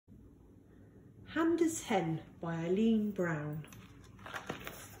Handa's Hen by Brown.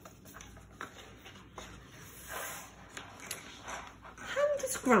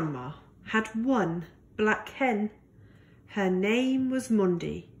 Handa's grandma had one black hen. Her name was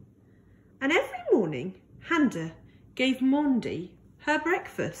Monday. And every morning Handa gave Monday her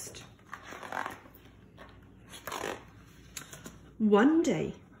breakfast. One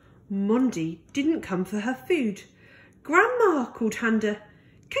day, Monday didn't come for her food. "Grandma," called Handa,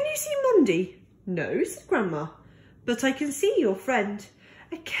 "can you see Monday?" "No," said Grandma, "but I can see your friend."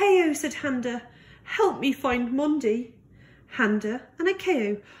 "Akeo," said Handa, "help me find Monday." Handa and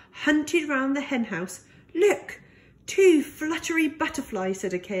Akeo hunted round the hen house. "Look, 2 fluttery butterflies,"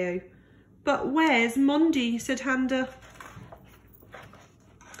 said Akeo. "But where's Monday?" said Handa.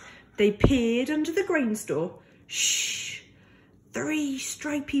 They peered under the grain store. "Shh, 3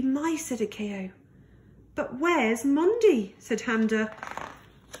 stripy mice," said Akeo. "But where's Monday?" said Handa.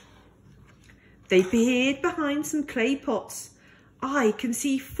 They peered behind some clay pots. "I can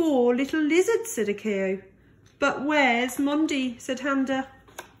see 4 little lizards," said Akeo. "But where's Monday?" said Handa.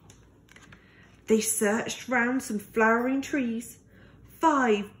 They searched round some flowering trees.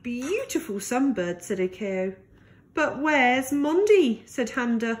 5 beautiful sunbirds," said Akeo. "But where's Monday?" said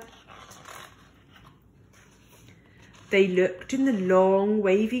Handa. They looked in the long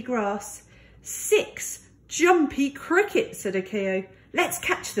wavy grass. 6 jumpy crickets," said Akeo. "Let's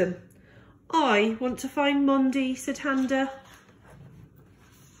catch them." "I want to find Monday," said Handa.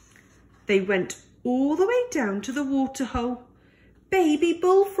 They went all the way down to the water hole. "Baby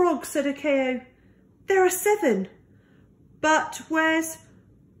bullfrogs," said Akeo. "There are 7. But where's—"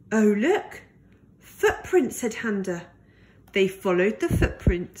 "Oh, look, footprints," said Handa. They followed the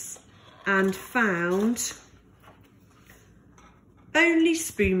footprints and found— "Only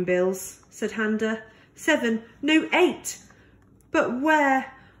spoonbills," said Handa. 7, no 8. But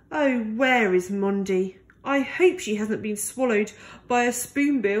where, oh, where is Monday? I hope she hasn't been swallowed by a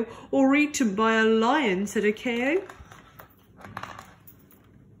spoonbill or eaten by a lion," said Akeo.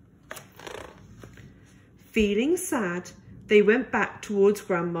 Feeling sad, they went back towards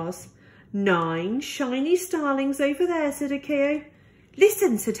Grandma's. 9 shiny starlings over there," said Akeo.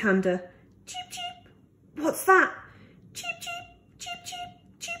 "Listen," said Handa. "Cheep, cheep." "What's that?" "Cheep, cheep, cheep, cheep,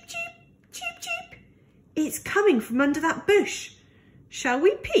 cheep, cheep, cheep, cheep. It's coming from under that bush. Shall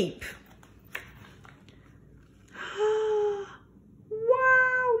we peep?"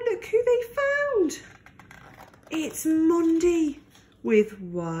 Wow, look who they found. It's Monday with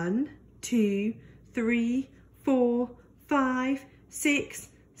 1, 2, 3, 4, 5, 6,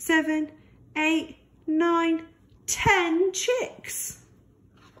 7, 8, 9, 10 chicks.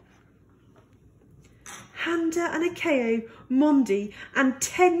 Handa and Akeo, Monday and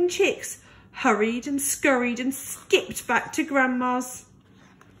 10 chicks hurried and scurried and skipped back to Grandma's,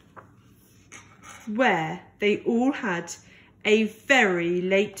 where they all had a very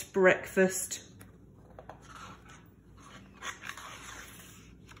late breakfast.